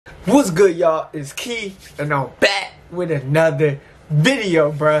What's good, y'all? It's Key, and I'm back with another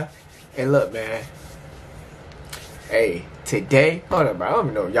video, bruh. And look, man. Hey, today, hold on, bro. I don't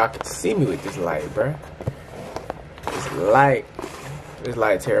even know if y'all can see me with this light, bruh. This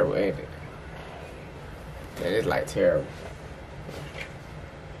light terrible, ain't it? Yeah, this light terrible.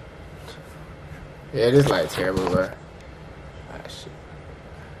 Yeah, this light terrible, bruh. Ah, shit.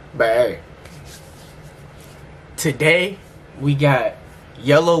 But hey, today we got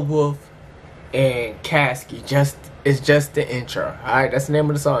Yelawolf and Caskey. It's just the intro. Alright, that's the name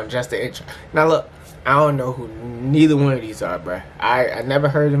of the song, just the intro. Now look, I don't know who neither one of these are, bruh. I never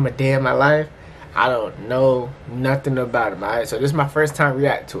heard them a day in my life. I don't know nothing about them, alright? So this is my first time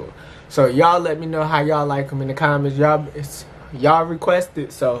react to them. So y'all let me know how y'all like them in the comments. Y'all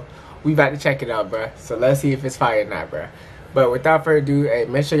requested, so we about to check it out, bruh. So let's see if it's fire or not, bruh. But without further ado, hey,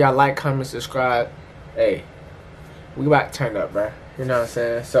 make sure y'all like, comment, subscribe. Hey, we about to turn up, bruh. You know what I'm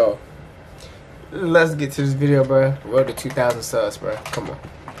saying? So let's get to this video, bro. Road to 2,000 subs, bro. Come on.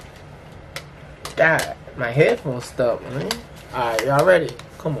 God, my headphones stuck, man. Alright, y'all ready?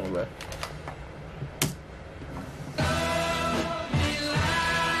 Come on, bro.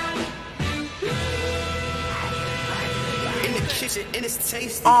 In the kitchen, and it's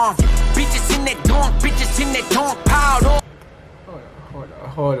tasty. Bitches in that dorm, bitches in that dorm, piled up.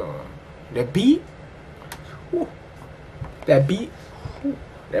 Hold on. The beat? Woo. That beat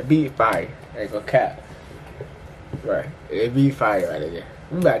fire. Ain't gonna cap. Right. It beat fire right there.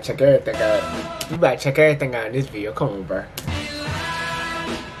 We about to check everything out. We about to check everything out in this video. Come on, bro. In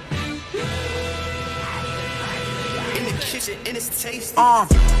the kitchen, and it's tasty.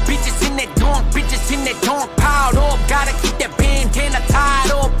 Bitches in that dorm, bitches in that dorm, piled up. Gotta keep that bandana tied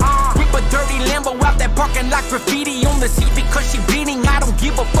up. Rip a dirty Lambo out that parking lot, graffiti on the seat because she bleeding. I don't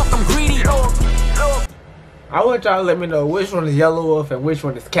give a fuck, I'm greedy. I want y'all to let me know which one is Yelawolf and which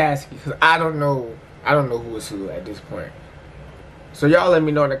one is Caskey, because I don't know who is who at this point. So y'all let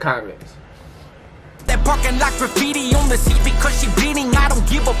me know in the comments. That parking lot, graffiti on the seat because she bleeding. I don't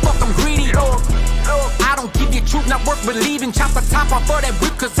give a fuck, I'm greedy. I don't give you truth, not worth believing. Chop the top off of that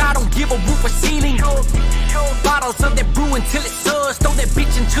whip cause I don't give a roof or ceiling. Bottles of that brew until it suds. Throw that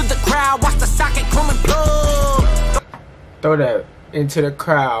bitch into the crowd, watch the socket come and plug. Throw that into the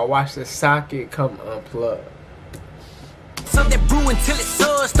crowd, watch the socket come unplugged. So that brew until it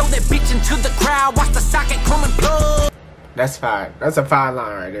suds. Throw that bitch into the crowd, watch the socket come and plug. That's fine. That's a fine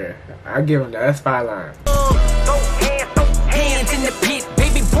line right there. I give him that. That's fine line. Hands in the pit,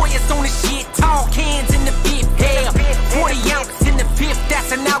 baby boy, it's on the shit. Talk hands in the fifth, yeah. 40 ounces in the fifth,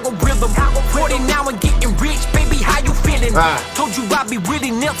 that's an algorithm. 40 now and getting rich, baby, how you feeling? Told you I be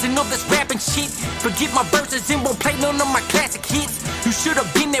Willie Nelson of this rapping shit. Forget my verses and won't play none of my classic hits. You should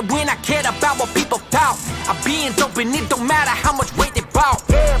have been there when I cared about what people thought. I been dope and it don't matter how much weight they bought.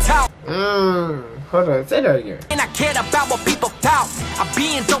 Talk. Hold on, say that again. And I cared about what people thought. I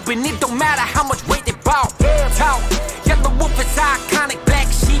been dope and it don't matter how much weight they bought. Talk. Yelawolf is iconic, black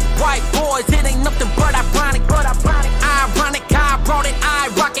sheep, white boys. It ain't nothing but ironic. Ironic, I brought it, I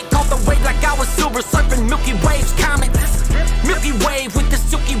rocket, caught the wave like I was silver surfing Milky Wave's comets. Milky Wave with the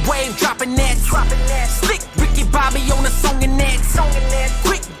silky wave dropping that. Slick Ricky Bobby on the song and that.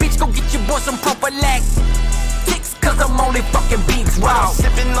 Quick bitch, go get your boy some proper lack. Ticks cause I'm only fucking beats raw.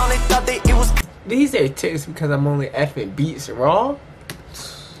 Sipping on it, thought that it was. Did he say ticks because I'm only effing beats raw?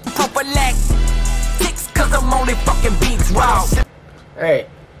 Proper lack. Ticks cause I'm only fucking beats raw. Hey,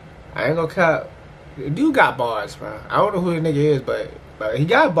 I ain't gonna cut. The dude got bars, bro. I don't know who the nigga is, but he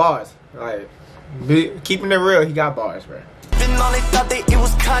got bars. Like, keeping it real, he got bars, bro. Sipping on it, thought that it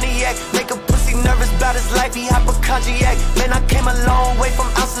was cognac. Make a pussy nervous about his life, he hypochondriac. Man, I came a long way from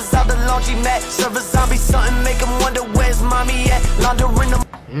ounces out the laundromat. Serve a zombie something, make him wonder where's mommy at. Laundering them.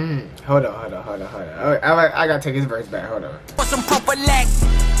 Hold on. I gotta take his verse back. Hold on. For some proper lack.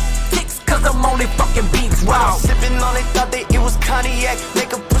 Ticks cause I'm only fucking beats raw. Sipping on it, thought that it was cognac.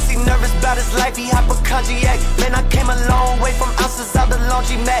 Make a pussy nervous about his life, he hypochondriac. Man, I came a long way from ounces out the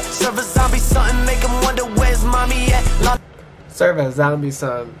laundromat. Serve a zombie something, make him wonder where's mommy at. Serve a zombie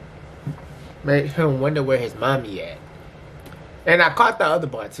something, make him wonder where his mommy at. And I caught the other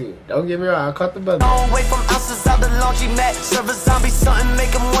bar too. Don't get me wrong, I caught the other. Long way from ounces out the laundromat. Serve a zombie something, make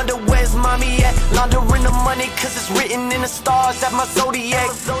him wonder where's mommy at. Laundering the money cause it's written in the stars at my zodiac.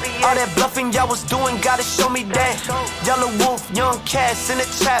 All that bluffing y'all was doing, gotta show me that. Yelawolf, young cats in the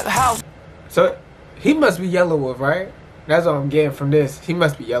trap house. So he must be Yelawolf, right? That's what I'm getting from this. He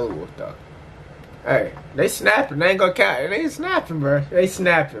must be Yelawolf though. Hey, they snapping. They ain't gonna count. They ain't snapping, bro. They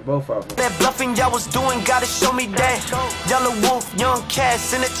snapping, both of them. That bluffing y'all was doing, gotta show me that. Yelawolf, young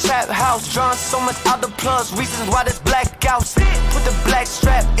cats in the trap house. Drawing so much out the plugs, reasons why there's blackouts. Put the black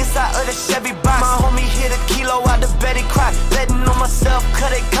strap inside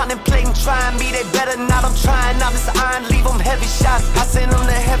I'm trying out this iron, leave them heavy shots. I send them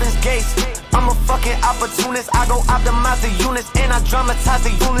to heaven's gates. I'm a fucking opportunist. I go optimize the units and I dramatize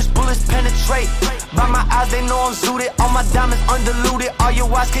the units. Bullets penetrate. By my eyes, they know I'm zooted. All my diamonds undiluted. All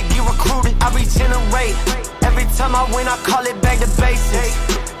your eyes could get recruited. I regenerate. Every time I win, I call it back to basics.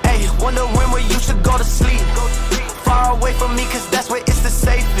 Hey, wonder when you should go to sleep. Far away from me, cause that's where it's the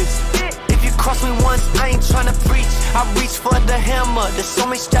safest. If you cross me once, I ain't tryna preach. I reach for the hammer. There's so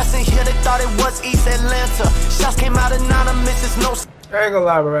many shots in here, they thought it was East Atlanta. Shots came out anonymous, it's no. I ain't gonna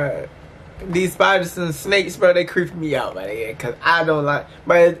lie, bro. These spiders and snakes, bro, they creep me out, man. Cause I don't like.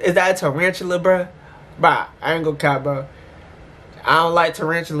 But is that a tarantula, bro? Bro, I ain't gonna cap, bro. I don't like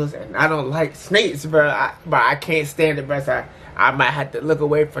tarantulas and I don't like snakes, bro. I can't stand it, bro. So I might have to look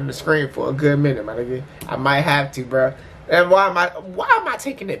away from the screen for a good minute, man. I might have to, bro. And why am I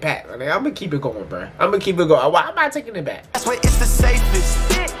taking it back, man? I'm gonna keep it going, bro. I'm gonna keep it going. Why am I taking it back? That's where it's the safest.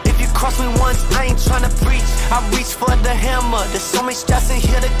 If you cross me once, I ain't tryna preach. I reach for the hammer. There's so many shots in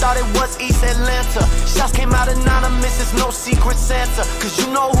here, they thought it was East Atlanta. Shots came out anonymous, it's no secret Santa. Cause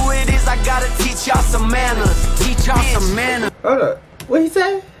you know who it is, I gotta teach y'all some manners. Teach y'all some manners. Hold up. What he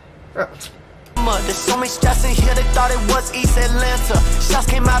say? There's so many shots in here, they thought it was East Atlanta. Shots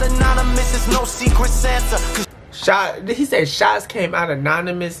came out anonymous, it's no secret Santa. Did he say shots came out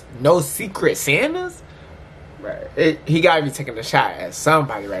anonymous? No secret Santas? Right. He gotta be taking a shot at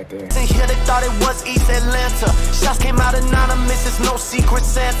somebody right there. In here, they thought it was East Atlanta. Shots came out anonymous, it's no secret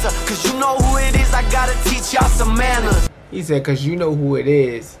Santa. Cause you know who it is, I gotta teach y'all some manners. He said, cause you know who it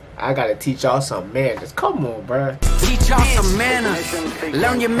is, I gotta teach y'all some manners. Come on, bro. Teach y'all some manners.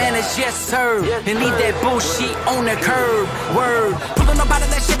 Learn your manners, yes sir. And leave that bullshit on the curb. Word. Pulling up out of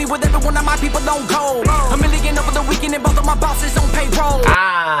that shitty with every one of my people don't go. $1 million over the weekend and both of my bosses on payroll.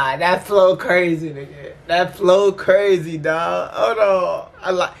 Ah, that flow crazy, nigga. That flow crazy, dog. Hold on.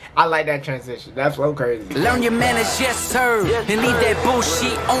 I like that transition. That flow crazy. Learn your manners, yes sir. And leave that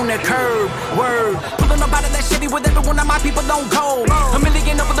bullshit on the curb. Word. Pulling up out of that shitty with every one of my people don't go. $1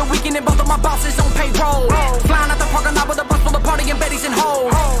 million over the weekend and both of my bosses on payroll. Flying out the parking lot with a bus full of party and Betty's and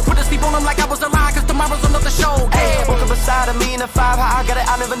hoes. Put a sleep on them like I was alive, cause tomorrow's another show. Hey, woke up beside of me in a 5, how I got it,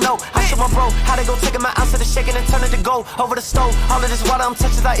 I never know. I show my bro how they go taking my ounce of the shaking and turn it to gold. Over the stove, all of this water I'm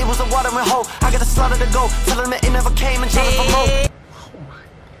touching like it was a watering hole. I got a slaughter to go, tell them that it never came and tell them for more.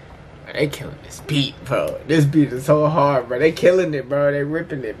 They killing this beat, bro. This beat is so hard, bro. They killing it, bro. They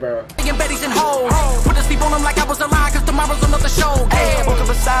ripping it, bro. And Betty's and hoes. Put a sleep on them like I was alive, cause tomorrow's another show. Hey, woke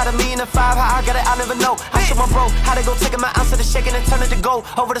up beside of me in a 5, how I got it, I never know. I show my bro how they go taking my ounce of the shaking and turn it to gold.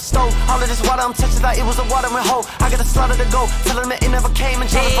 Over the stove, all of this water I'm touching like it was a watering hole. I got a slaughter to go, tell them that it never came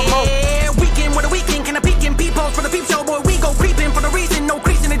and tell them for more. Weekend with a weekend, can I peek in peepholes for the peep show, boy? We go creeping for the reason, no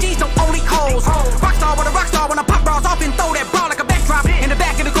crease in the G's, no only hoes. Rockstar with a rockstar when I pop bras off and throw that bra like a backdrop. In the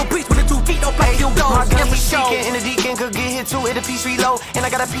back of the go preach with the 2 feet, no play. My gun be shaking in the deacon, could get hit too, hit a piece reload. And I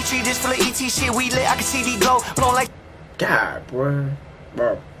got a Petri dish full of ET shit, we lit, I can see the glow. Blown like God, bro.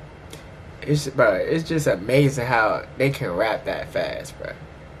 It's just amazing how they can rap that fast, bro.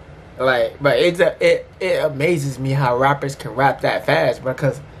 Like, but it amazes me how rappers can rap that fast,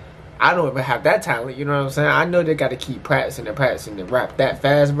 because I don't even have that talent, you know what I'm saying? I know they gotta keep practicing and rap that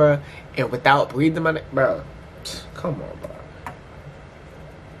fast, bro. And without breathing on it, bro. Come on, bro.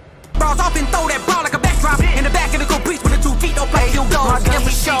 Bras off and throw that bra like a backdrop. In the back of the go preach with the 2 feet, no play, field goals. My gun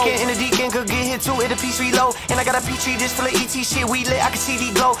be shaking in the deacon, could get hit too, hit a piece reload. And I got a Petri dish full of ET shit, we lit, I can see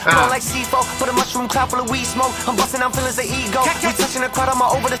the glow. Blown like C4, put a mushroom cloud full of weed smoke. I'm busting out feelings of ego. We touching the crowd, I'm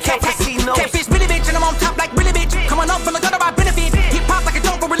all over the top, I see no. Catfish, really bitch, and I'm on top like really bitch. Coming up from the gutter by benefit. Hip hop like a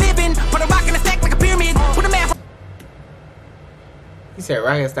joke for a living. Put a rock in a stack like a pyramid. With a man. He said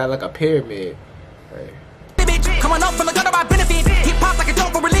rock and style like a pyramid. Right. Coming up from the gutter by benefit. Hip hop like a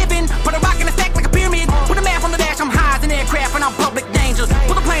joke for a living. Put a rock in a stack like a pyramid. With a man from the dash, I'm high as an aircraft and I'm public danger.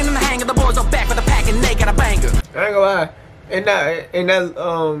 Put a plane in the hangar, the boys are back with a pack and they got a banger. I ain't gonna lie. In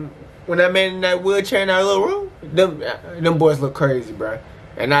that when that man in that wheelchair in that little room, them boys look crazy, bro.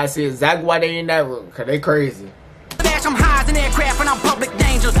 And I see exactly why they in that room, cause they crazy. The dash, I'm high as an aircraft and I'm public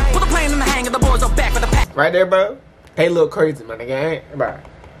danger. Put a plane in the hangar, the boys are back with a pack. Right there, bro. They look crazy, my nigga. Bro.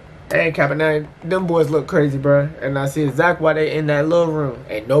 They ain't capping nothing. Them boys look crazy, bro. And I see exactly why they in that little room.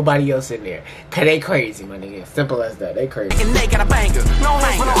 Ain't nobody else in there. Cause they crazy, my nigga. Simple as that. They crazy. And they got a banger. No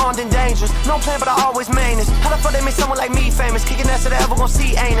hands when I'm armed and dangerous. No plan, but I always main this. How the fuck they make someone like me famous? Kicking ass that they ever gonna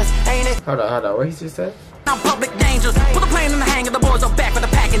see, ain't it? Hold on. What he just said? I'm public danger. Put a plane in the hangar, the boys are back with a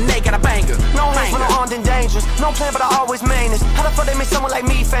pack and they got a banger. No hands when I'm armed and dangerous. No plan, but I always main this. How the fuck they make someone like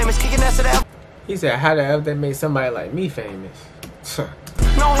me famous? Kicking ass that they ever. He said, how the hell they made somebody like me famous?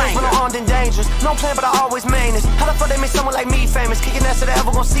 No hands when I'm armed and dangerous. No plan, but I always main this. How the fuck they make someone like me famous? Kicking ass that they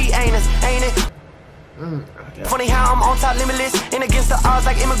ever gonna see, ain't it? Funny how I'm on top limitless and against the odds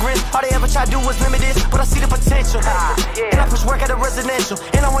like immigrants. All they ever try to do was limit this, but I see the potential. And I push work at a residential,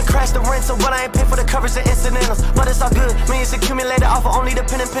 and I went crash the rental, but I ain't pay for the coverage and incidentals. But it's all good, millions accumulated off of only the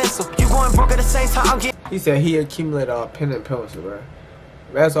pen and pencil. You going broke at the same time I'm getting. He said he accumulated all pen and pencil, bro.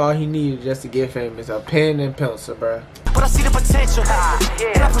 That's all he needed just to get famous, a pen and pencil, bro. But I see the potential.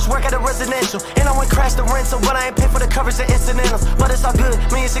 And I push work at a residential, and I went crash the rental, but I ain't pay for the coverage and incidentals. But it's all good,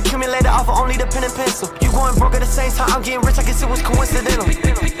 millions accumulated off of only the pen and pencil. You going broke at the same time I'm getting rich, I guess it was coincidental.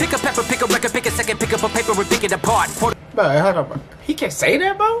 Pick a pepper, pick a record, pick a second, pick up a paper and pick it apart. Bro, hold on, bro. He can say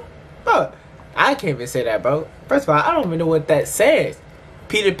that, bro? Bro, I can't even say that, bro. First of all, I don't even know what that says.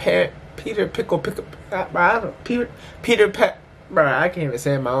 Peter Pickle, bro, I can't even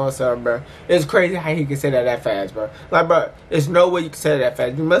say it my own self, bro. It's crazy how he can say that fast, bro. Like, bro, there's no way you can say that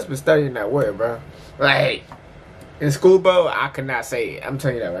fast. You must be studying that word, bro. Like, in school, bro, I could not say it. I'm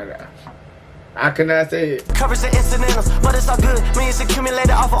telling you that right now. I cannot say it. Covers and incidentals, but it's all good. Millions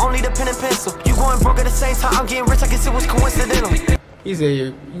accumulated off of only the pen and pencil. You going broke at the same time I'm getting rich, I guess it was coincidental. He said,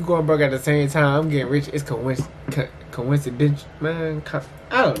 you going broke at the same time I'm getting rich. It's coincidence, man.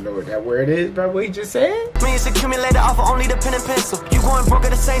 I don't know what that word is, bro. What he just said? Millions accumulated off of only the pen and pencil. You going broke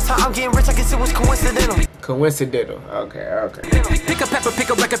at the same time I'm getting rich, I guess it was coincidental. Coincidental. Okay. Pick a pepper, pick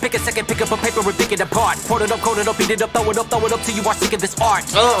a record, pick a second, pick up a paper and pick it apart. Pour it up, coat it up, beat it up, throw it up till you are sick of this art.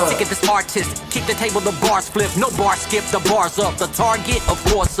 Sick of this artist. Keep the table, the bars flip, no bar skip, the bars up. The target, of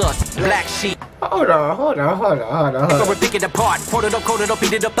course, us. Black sheep. Hold on. Pick it apart. Pour it up, coat it up,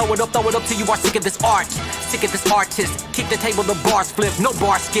 beat it up, throw it up till you are sick of this art. Sick of this artist. Keep the table, the bars flip, no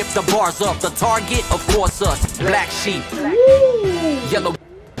bar skip, the bars up. The target, of course, us. Black sheep. Yellow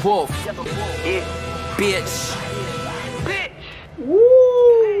wolf. Bitch.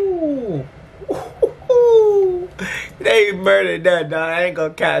 Woo! They murdered that, dog. I ain't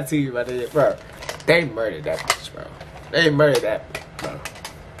gonna count to you, bro. They murdered that bitch, bro. They murdered that, bro.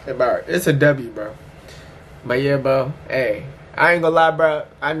 Hey, bro, it's a W, bro. But yeah, bro. Hey, I ain't gonna lie, bro.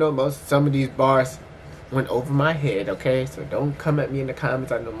 I know some of these bars went over my head, okay? So don't come at me in the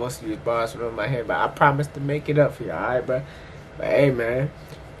comments. I know most of these bars went over my head, but I promise to make it up for you, alright, bro? But hey, man.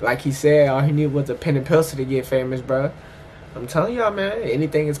 Like he said, all he needed was a pen and pencil to get famous, bro. I'm telling y'all, man,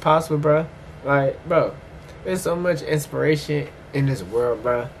 anything is possible, bro. Like, bro, there's so much inspiration in this world,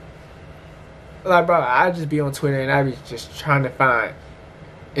 bro. Like, bro, I just be on Twitter and I be just trying to find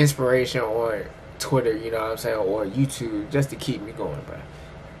inspiration on Twitter, you know what I'm saying, or YouTube, just to keep me going, bro.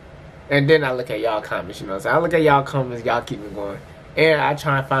 And then I look at y'all comments, you know what I'm saying. I look at y'all comments, y'all keep me going. And I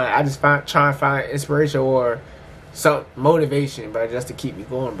try and find inspiration or some motivation, bro, just to keep me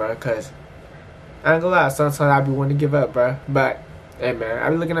going, bro. Cause I ain't gonna lie, sometimes I be wanting to give up, bro. But hey, man, I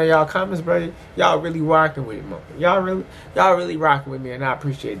be looking at y'all comments, bro. Y'all really rocking with me, y'all really rocking with me, and I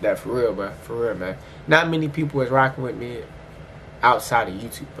appreciate that for real, bro. For real, man. Not many people is rocking with me outside of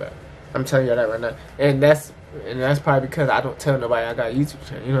YouTube, bro. I'm telling you that right now, and that's probably because I don't tell nobody I got a YouTube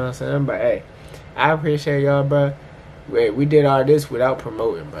channel. You know what I'm saying? But hey, I appreciate y'all, bro. We did all this without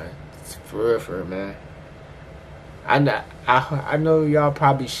promoting, bro. It's for real, man. I know y'all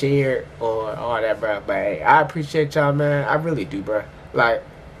probably shared or all that, bro, but hey, I appreciate y'all, man. I really do, bro. Like,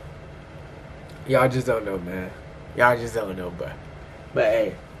 y'all just don't know, man. Y'all just don't know, bro. But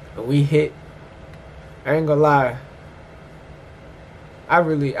hey, when we hit, I ain't gonna lie, I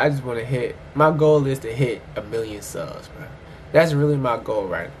just want to hit, my goal is to hit 1 million subs, bro. That's really my goal,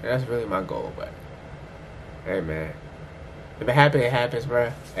 right? That's really my goal, but hey, man, if it happens, it happens,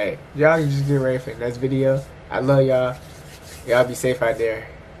 bro. Hey, y'all can just get ready for the next video. I love y'all. Y'all be safe out there,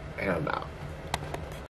 and I'm out.